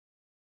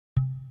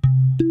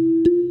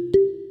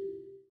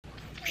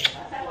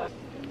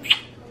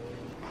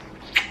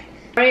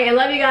Alright, I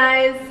love you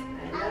guys.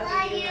 I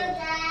love you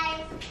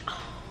guys.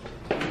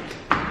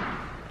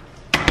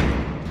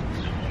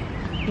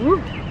 Woo.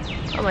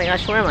 Oh my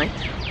gosh, where am I?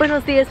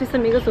 Buenos dias, mis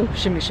amigos. Oh,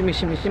 shimmy, shimmy,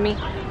 shimmy, shimmy.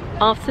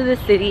 Off to the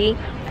city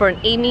for an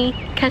Amy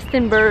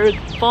Kestenberg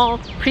fall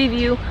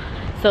preview.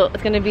 So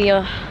it's gonna be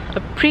a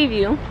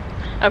preview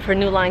of her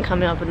new line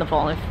coming up in the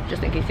fall,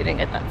 just in case you didn't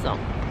get that. So,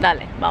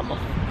 dale, vamos.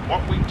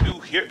 What we do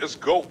here is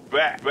go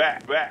back.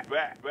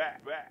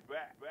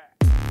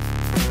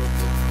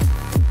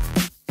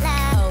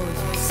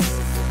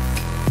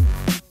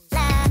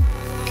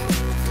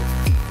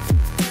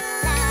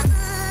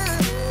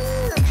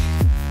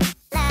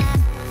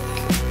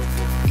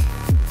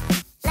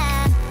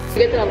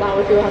 You get to allow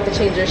if people have to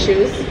change their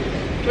shoes.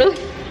 Really?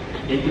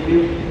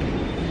 Interview?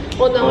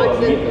 Well, no, it's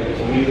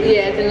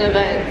it's an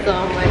event, so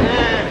I'm like,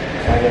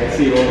 I can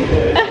see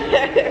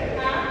all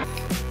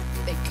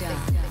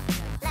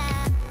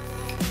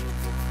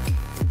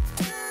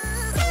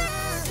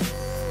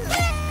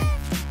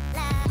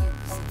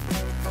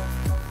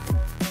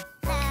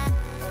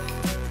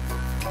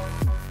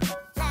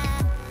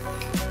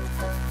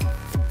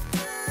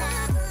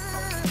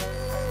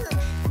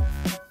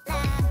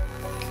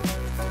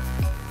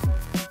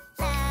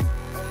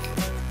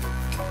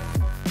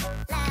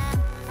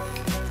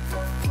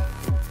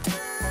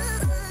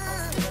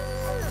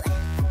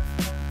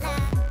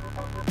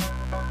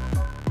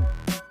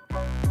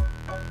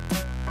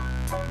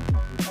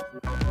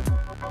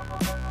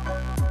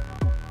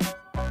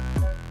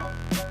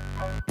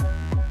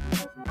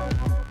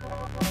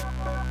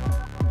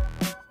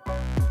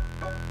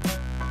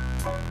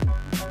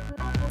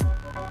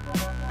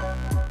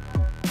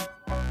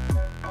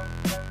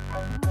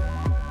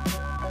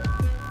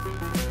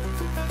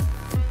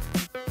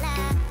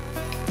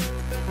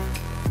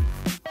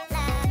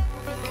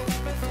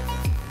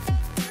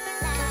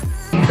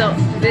So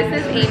this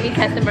is Amy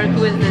Kestenberg,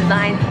 who is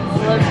designed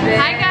look this.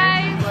 Hi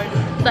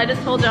guys! So I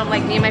just told her, I'm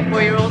like, me and my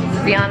 4-year-old,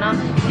 Ziana,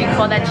 you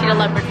call that cheetah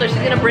leopard. So she's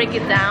gonna break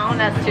it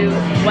down as to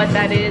what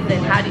that is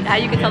and how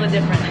you can tell the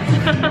difference.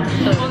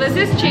 Well, this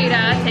is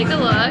cheetah. Take a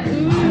look.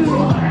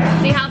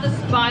 See how the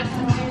spots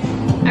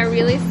are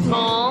really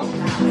small?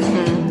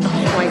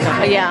 Oh my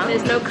god, yeah.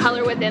 There's no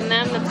color within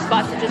them. The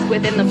spots are just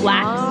within the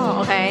black. Oh,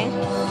 okay.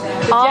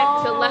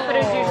 The leopard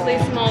is usually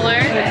smaller.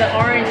 With the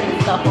orange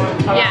and stuff on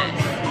top. Yes.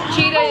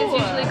 Cheetah is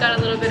usually got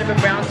a little bit of a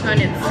brown tone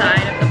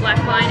inside of the black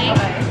lining,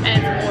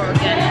 and it's more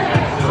organic.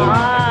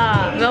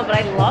 Ah, no, but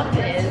I love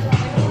this.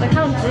 Look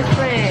how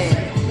different.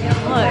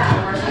 Look.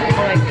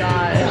 Oh my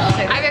gosh.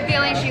 I have a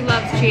feeling she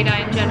loves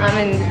cheetah in general.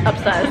 I'm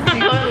obsessed.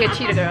 You're like a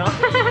cheetah girl.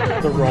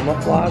 The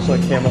aromaflage,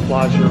 like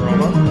camouflage your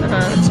aroma.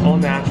 It's all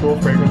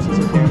natural fragrances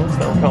and candles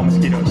that repel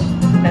mosquitoes.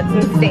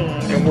 That's insane.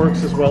 It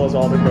works as well as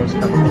all the gross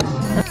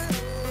chemicals.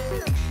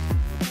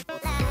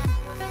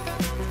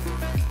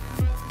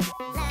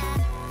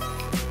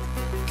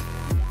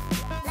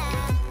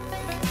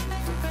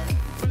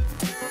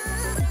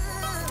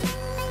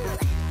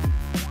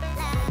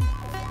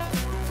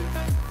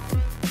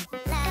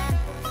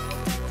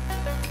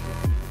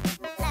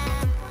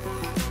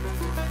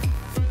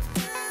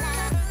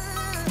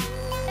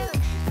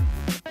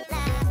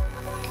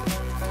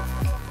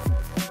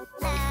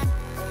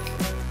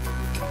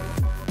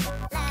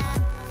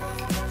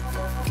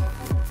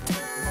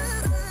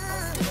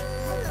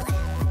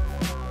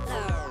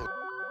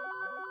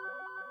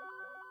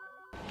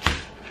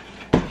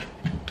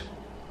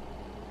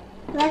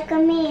 Look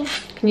at me.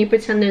 Can you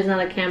pretend there's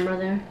not a camera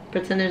there?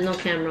 Pretend there's no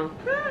camera.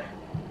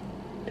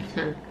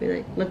 Pretend. Be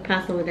like, look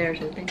past over there or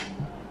something.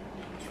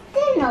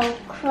 There's no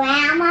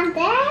grandma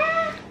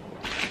there.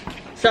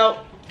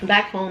 So,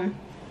 back home.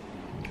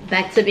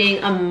 Back to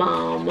being a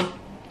mom.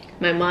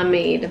 My mom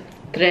made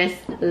tres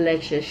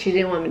leches. She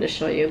didn't want me to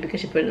show you because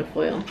she put it in a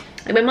foil.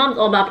 Like, my mom's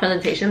all about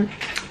presentation.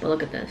 But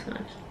look at this, guys.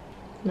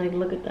 Like,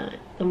 look at that.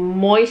 The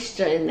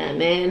moisture in that,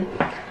 man.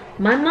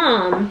 My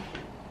mom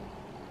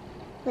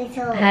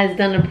has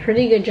done a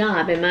pretty good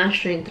job in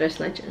mastering tres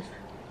leches.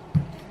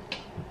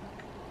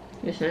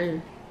 Just saying.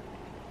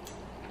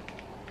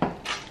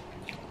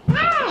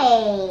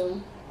 Hey.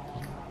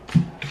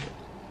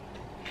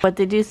 What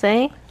did you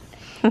say?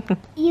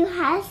 You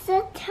have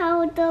to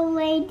tell the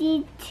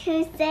lady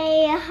to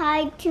say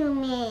hi to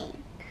me.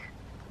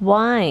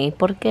 Why?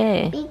 ¿Por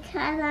qué?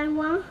 Because I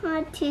want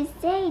her to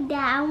say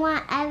that. I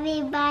want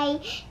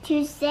everybody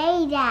to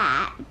say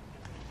that.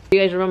 You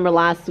guys remember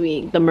last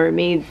week, the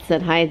mermaid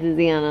said hi to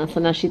Ziana,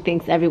 so now she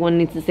thinks everyone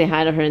needs to say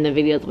hi to her in the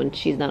videos when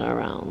she's not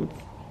around.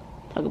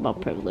 Talk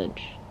about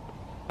privilege.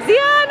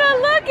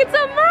 Ziana, look, it's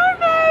a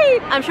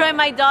mermaid! I'm showing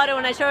my daughter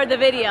when I show her the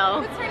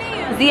video. What's her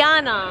name?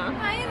 Ziana.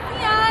 Hi,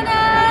 Ziana.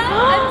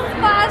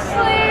 I'm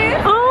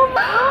Ashley. Oh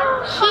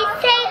my She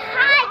say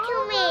hi to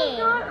me.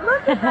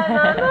 Look at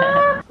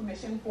that,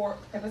 Permission for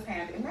his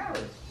hand in marriage.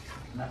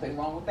 Nothing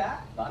wrong with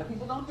that. A lot of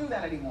people don't do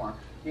that anymore.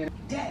 You're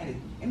dead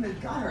in the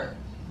gutter.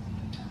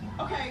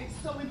 Okay,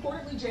 so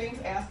reportedly James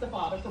asked the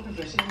father for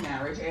permission in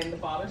marriage, and the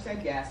father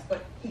said yes,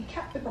 but he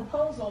kept the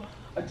proposal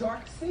a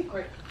dark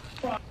secret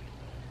from...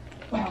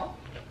 Well,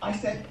 I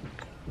said,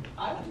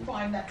 I don't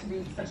find that to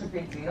be such a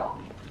big deal.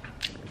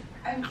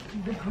 And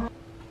the girl.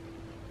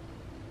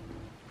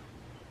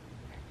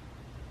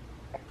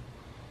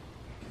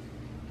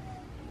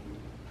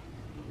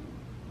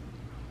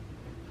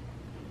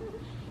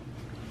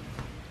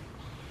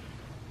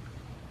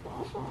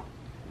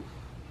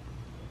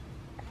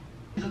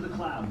 Of the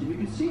cloud. You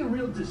can see a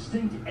real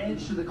distinct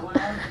edge to the cloud.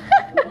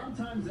 A lot of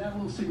times that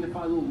will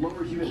signify a little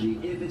lower humidity.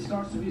 If it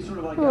starts to be sort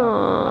of like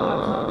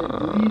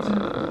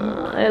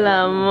El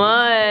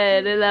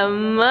amor, el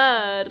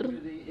amor.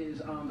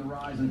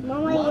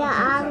 Mama, you're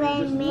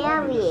already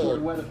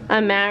married.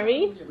 I'm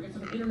married?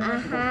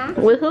 Uh-huh.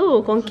 With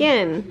who? Con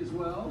quién?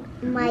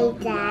 My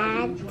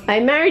dad. I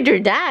married your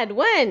dad.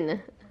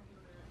 When?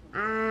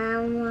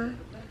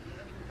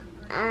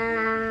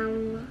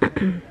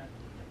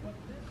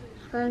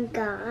 When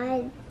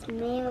God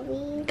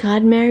married.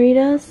 God married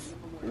us?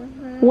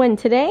 When?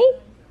 Today?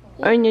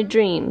 Or in your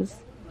dreams?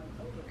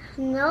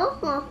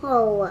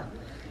 No.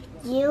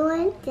 You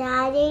and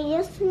Daddy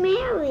just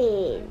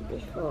married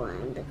before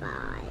and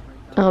God.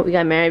 Oh, we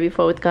got married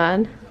before with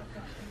God?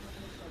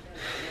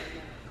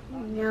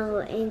 No,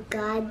 and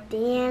God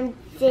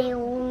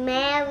dancing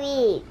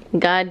married.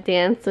 God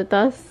danced with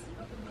us?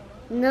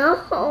 No.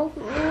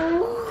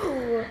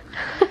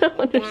 I don't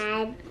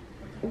understand.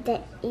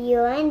 You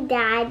and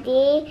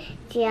Daddy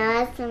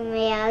just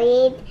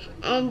married,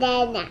 and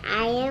then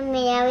I am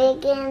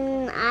married,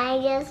 and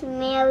I just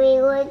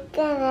married with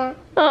them.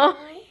 Oh,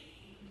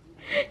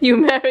 you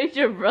married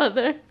your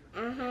brother?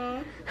 Uh-huh.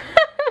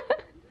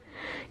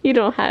 You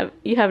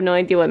have no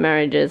idea what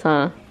marriage is,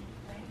 huh?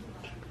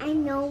 I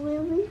know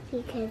really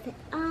because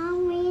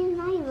I'm with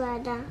my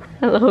brother.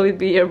 I'll always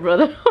be your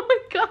brother. Oh my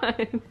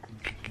God.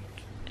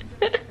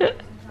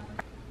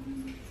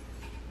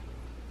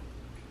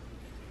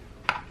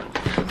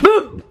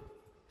 Boo!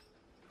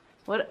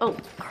 What? Oh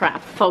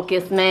crap!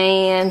 Focus,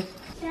 man.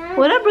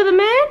 What up, brother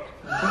man?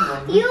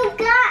 You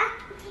got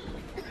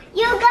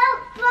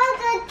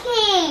Burger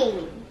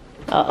King.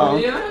 Uh-oh.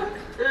 Yeah?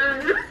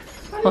 Uh-huh.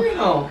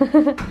 Oh.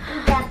 You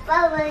got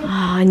Burger King.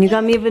 Oh, and you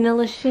got me a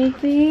vanilla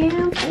shake, babe.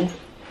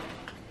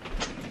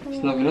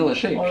 It's no vanilla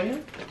shake. Oreo?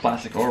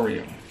 Classic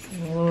Oreo.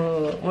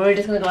 Whoa. We're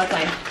just gonna go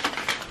outside.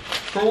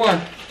 For what?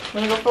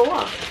 We're gonna go for a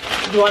walk.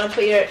 Do you want to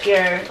put your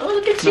oh,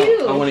 look at you.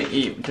 No, I want to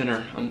eat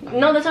dinner.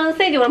 No, that's what I'm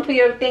saying. Do you want to put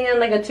your thing in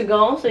like a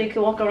to-go so you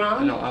can walk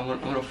around? No, I'm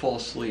gonna fall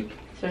asleep.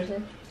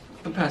 Seriously?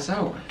 I'm pass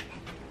out.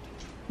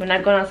 We're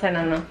not going outside,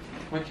 Nana.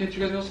 Why can't you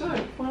guys go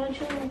outside? Why don't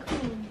you want to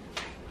come?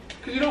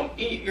 Because you don't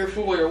eat your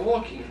food while you're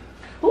walking.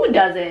 Who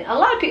doesn't? A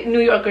lot of New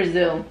Yorkers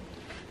do.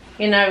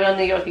 You're not a real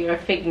New Yorker. You're a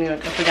fake New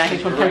Yorker. I forgot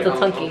he's from You're right, I'm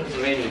Pennsylvania.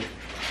 Pennsylvania.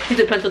 He's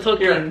a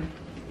Pennsylvania.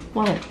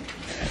 What?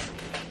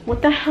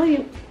 What the hell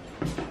you?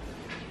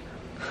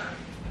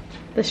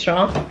 The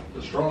straw?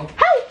 The straw.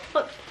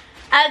 How?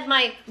 As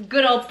my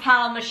good old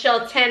pal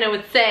Michelle Tanner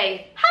would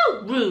say,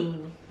 how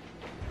rude.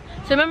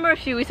 So remember a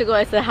few weeks ago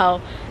I said how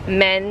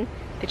men,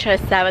 they try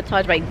to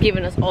sabotage by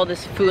giving us all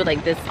this food,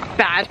 like this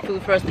bad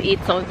food for us to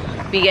eat, so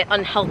we get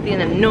unhealthy and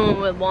then no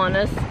one would want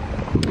us.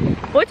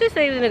 BOYTOY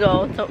said he was gonna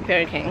go to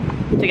Burger King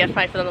to get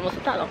fried for the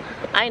mosatado.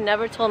 I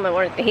never told him I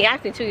wanted. He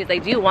asked me too, he's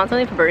like, do you want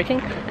something from Burger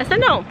King? I said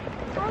no.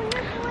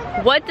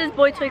 What does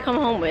BOYTOY come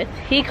home with?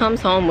 He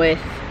comes home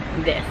with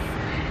this.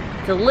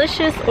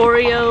 Delicious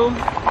Oreo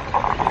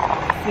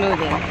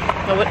smoothie.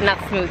 Oh, not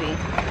smoothie.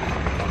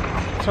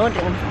 Told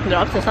you, they're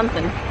up to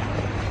something.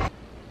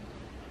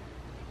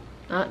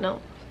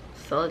 No,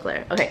 still a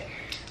glare. Okay,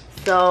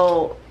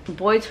 so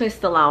BOYTOY's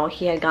still out.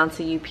 He had gone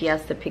to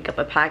UPS to pick up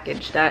a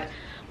package that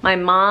my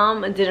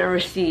mom didn't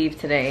receive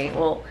today.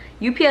 Well,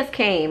 UPS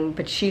came,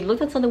 but she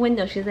looked outside the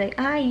window. She's like,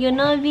 ay, yo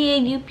no vi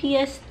a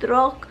UPS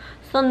truck,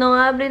 so no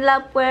abre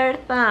la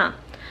puerta.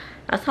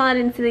 That's how I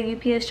didn't see the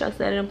UPS truck,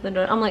 so I didn't open the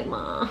door. I'm like,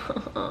 Ma.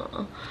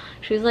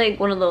 She's like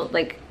one of those,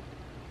 like,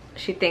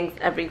 she thinks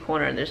every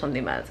corner there's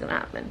something bad that's gonna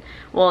happen.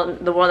 Well,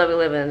 the world that we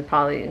live in,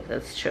 probably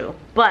that's true.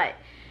 But,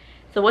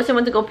 so once I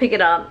went to go pick it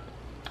up,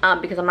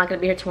 because I'm not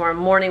gonna be here tomorrow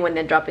morning when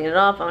they're dropping it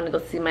off. I'm gonna go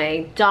see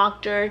my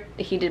doctor.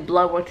 He did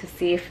blood work to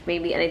see if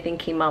maybe anything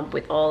came up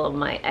with all of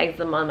my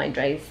eczema, my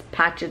dry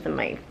patches, and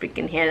my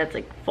freaking hair that's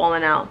like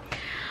falling out.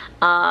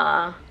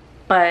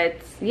 But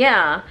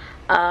yeah.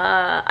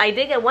 I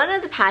did get one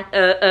of the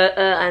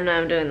I know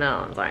I'm doing that.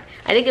 I'm sorry.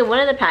 I did get one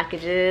of the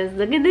packages.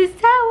 Look at this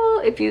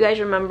towel. If you guys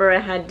remember, I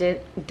had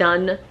did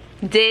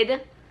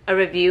a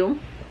review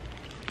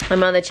on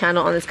my other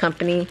channel on this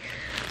company.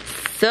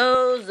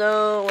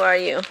 Sozo, where are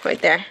you? Right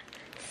there.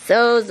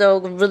 Sozo,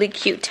 really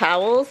cute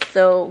towels.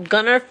 So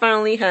Gunnar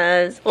finally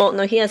has. Well,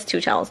 no, he has 2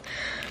 towels,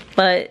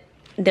 but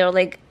they're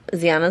like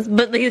Ziana's.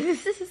 But like,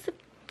 this is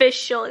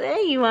official.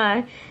 There you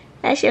are.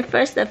 That's your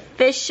first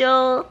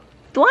official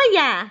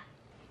toalla.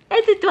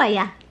 Es tu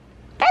toalla.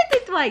 Es tu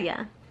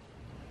toalla.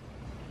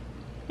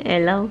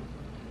 Hello.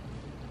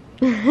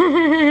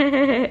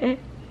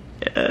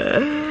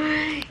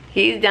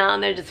 He's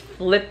down there just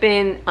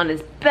flipping on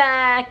his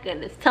back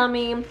and his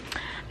tummy.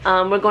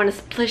 We're going to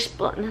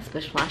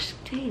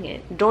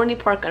Dorney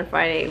Park on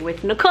Friday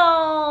with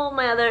Nicole,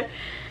 my other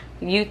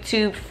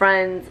YouTube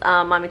friends,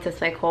 Mommy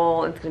Test My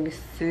Call. It's gonna be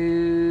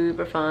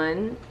super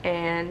fun.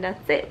 And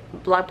that's it.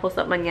 Blog post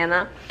up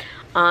mañana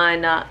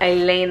on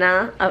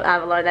Elena of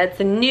Avalar. That's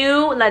a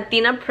new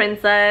Latina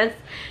princess.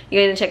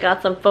 You're gonna check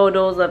out some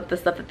photos of the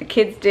stuff that the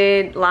kids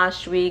did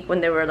last week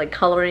when they were like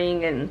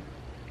coloring and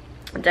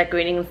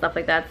decorating and stuff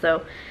like that.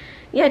 So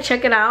yeah,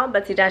 check it out,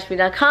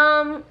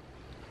 betsy-v.com.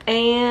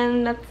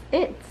 And that's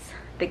it.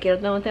 Te quiero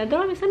tanto, te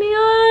adoro, mis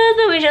amigos.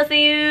 We shall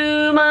see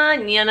you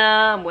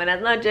mañana.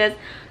 Buenas noches.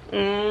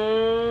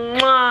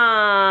 Mwah.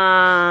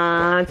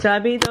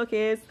 Chavito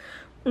kiss.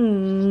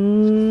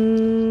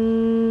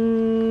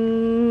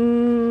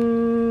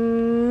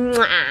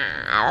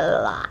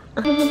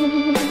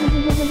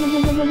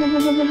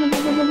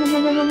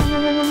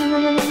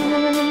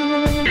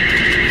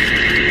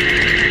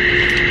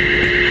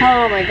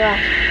 Oh my god.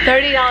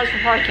 $30 for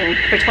parking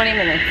for 20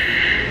 minutes.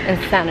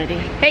 Insanity.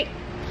 Hey.